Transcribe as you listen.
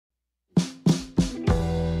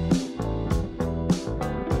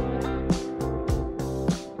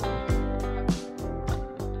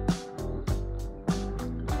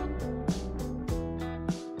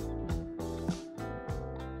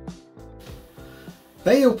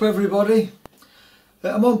Hey up everybody,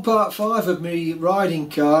 I'm on part 5 of my riding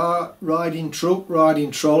car, riding truck, riding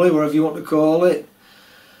trolley, whatever you want to call it.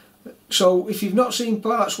 So if you've not seen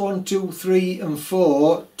parts 1, 2, 3 and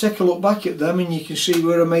 4, take a look back at them and you can see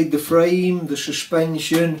where I made the frame, the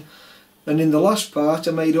suspension, and in the last part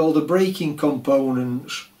I made all the braking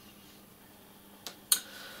components.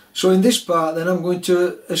 So in this part then I'm going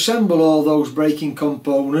to assemble all those braking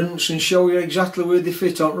components and show you exactly where they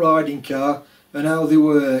fit on riding car and how they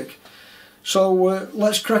work. So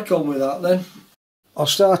let's crack on with that then. I'll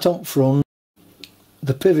start up front,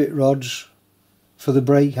 the pivot rods for the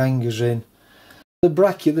brake hangers in. The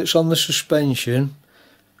bracket that's on the suspension,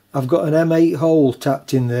 I've got an M8 hole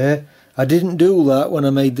tapped in there. I didn't do that when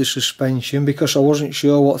I made the suspension because I wasn't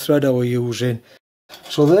sure what thread I was using.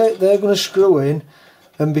 So they're going to screw in,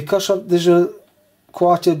 and because there's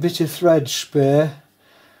quite a bit of thread spare,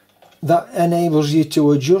 that enables you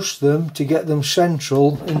to adjust them to get them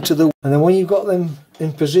central into the, and then when you've got them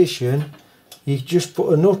in position you just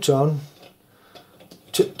put a nut on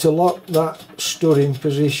to lock that stud in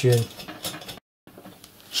position.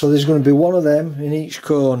 So there's going to be one of them in each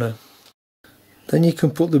corner. Then you can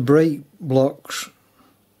put the brake blocks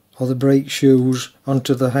or the brake shoes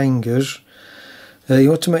onto the hangers. You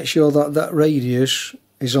want to make sure that that radius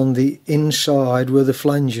is on the inside where the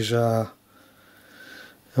flanges are.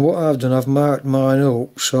 And what I've done, I've marked mine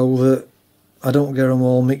up so that I don't get them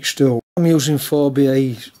all mixed up. I'm using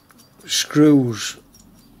 4BA screws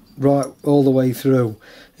right all the way through.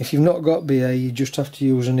 If you've not got BA, you just have to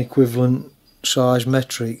use an equivalent size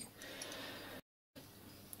metric.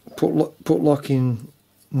 Put locking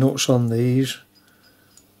nuts on these,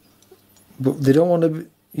 but they don't want to.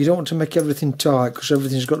 You don't want to make everything tight because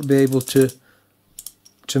everything's got to be able to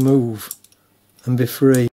move and be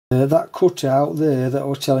free. That cutout there that I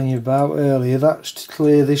was telling you about earlier, that's to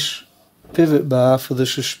clear this pivot bar for the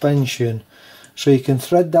suspension. So you can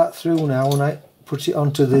thread that through now and I put it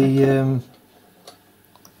onto the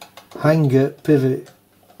hanger pivot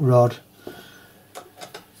rod.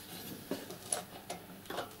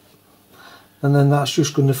 And then that's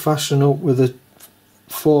just going to fasten up with a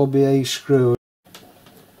 4BA screw.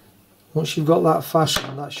 Once you've got that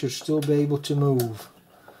fastened, that should still be able to move.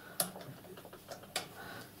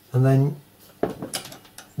 And then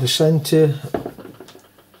the centre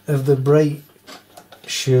of the brake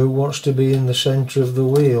shoe wants to be in the centre of the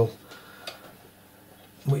wheel,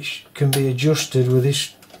 which can be adjusted with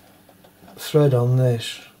this thread on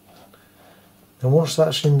this. And once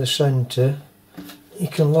that's in the centre, you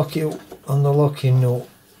can lock it up on the locking nut.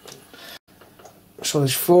 So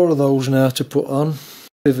there's 4 of those now to put on.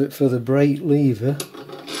 Pivot for the brake lever.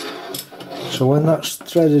 So when that's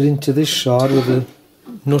threaded into this side with the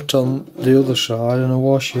nut on the other side and a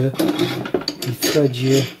washer, you thread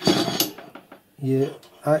your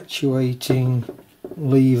actuating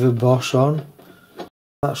lever boss on.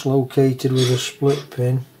 That's located with a split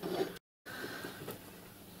pin.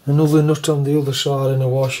 Another nut on the other side and a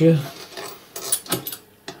washer.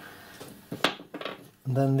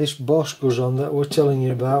 And then this boss goes on that we're telling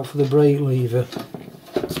you about for the brake lever.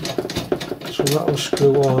 So that will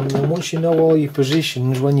screw on, and once you know all your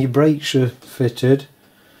positions when your brakes are fitted,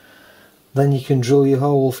 then you can drill your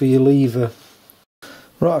hole for your lever.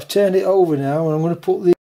 Right, I've turned it over now and I'm going to put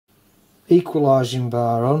the equalising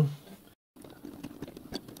bar on.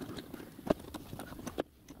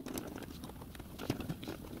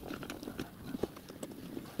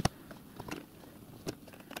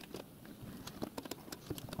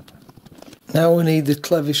 Now we need the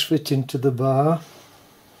clevis fitting to the bar.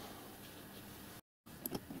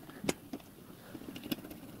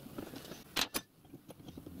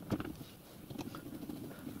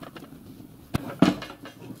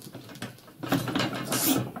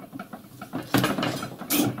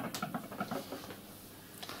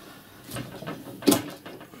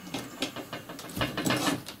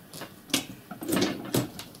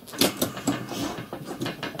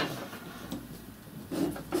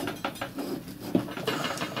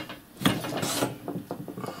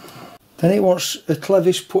 Then it wants a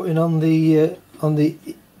clevis putting on the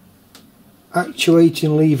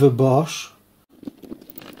actuating lever boss.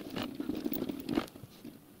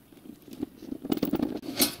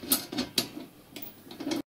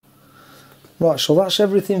 Right, so that's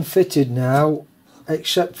everything fitted now,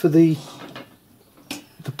 except for the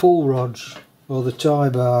pull rods or the tie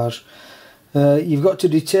bars. You've got to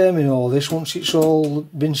determine all this once it's all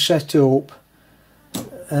been set up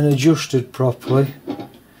and adjusted properly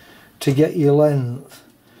to get your length.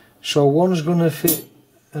 So one's going to fit,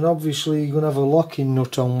 and obviously you're going to have a locking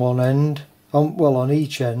nut on one end, on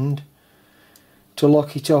each end, to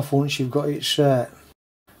lock it off once you've got it set.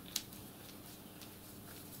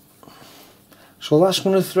 So that's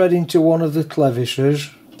going to thread into one of the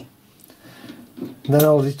clevises. Then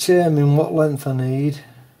I'll determine what length I need.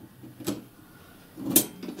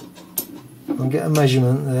 I'll get a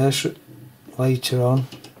measurement there later on.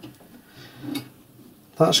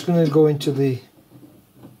 That's going to go into the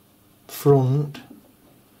front,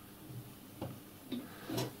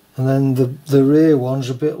 and then the rear one's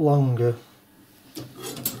a bit longer.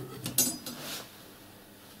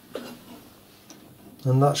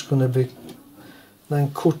 And that's going to be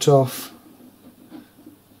then cut off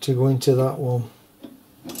to go into that one.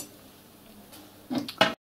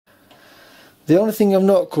 The only thing I've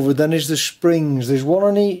not covered then is the springs. There's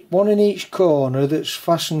one in each corner that's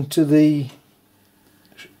fastened to the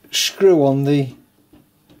screw on the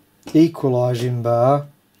equalising bar.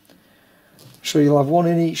 So you'll have one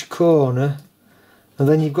in each corner, and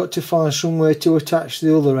then you've got to find somewhere to attach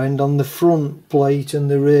the other end on the front plate and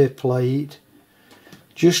the rear plate,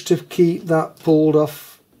 just to keep that pulled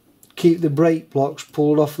off, keep the brake blocks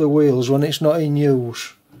pulled off the wheels when it's not in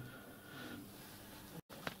use.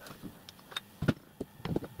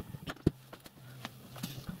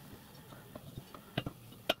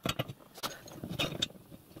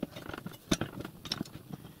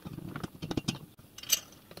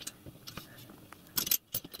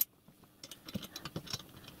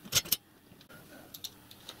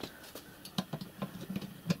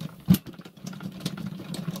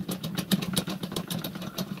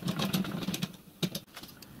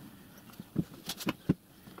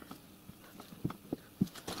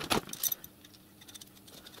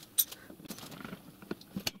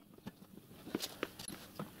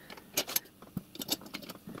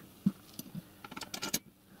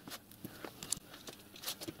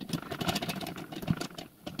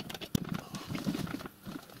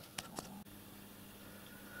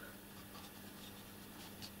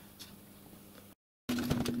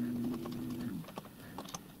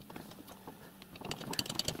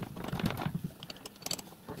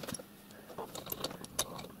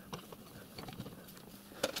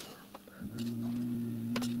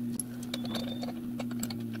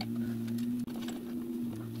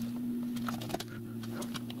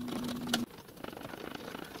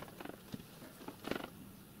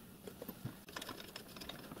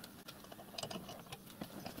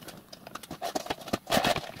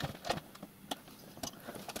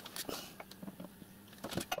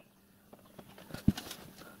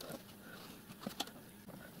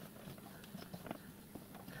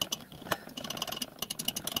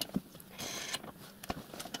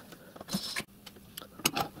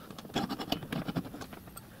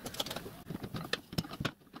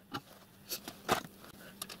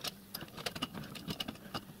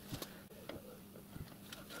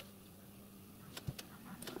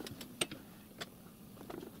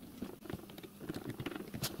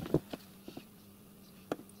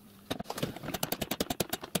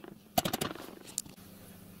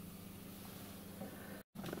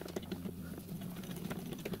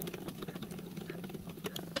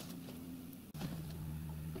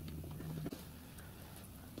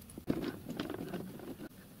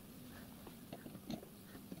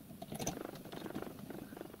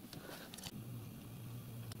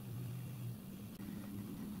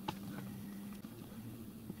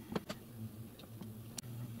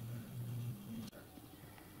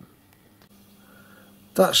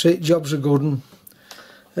 That's it, job's a good one.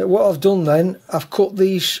 What I've done then, I've cut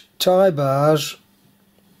these tie bars.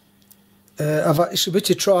 It's a bit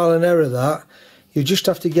of trial and error that. You just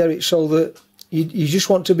have to get it so that you just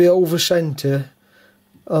want to be over centre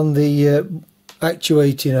on the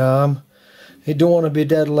actuating arm. You don't want to be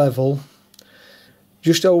dead level,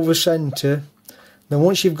 just over centre. Then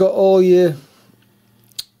once you've got all your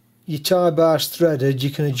tie bars threaded,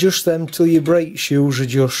 you can adjust them till your brake shoes are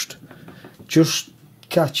just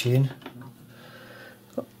catching,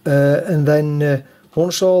 and then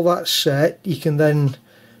once all that's set, you can then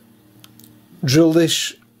drill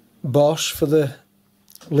this boss for the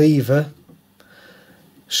lever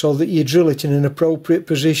so that you drill it in an appropriate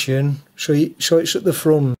position so it's at the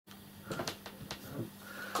front.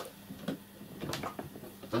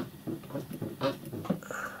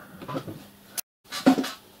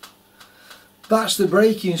 That's the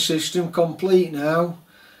braking system complete now.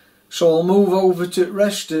 So I'll move over to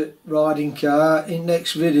rest the riding car in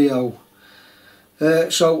next video.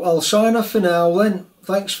 So I'll sign off for now then.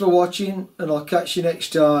 Thanks for watching, and I'll catch you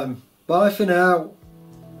next time. Bye for now.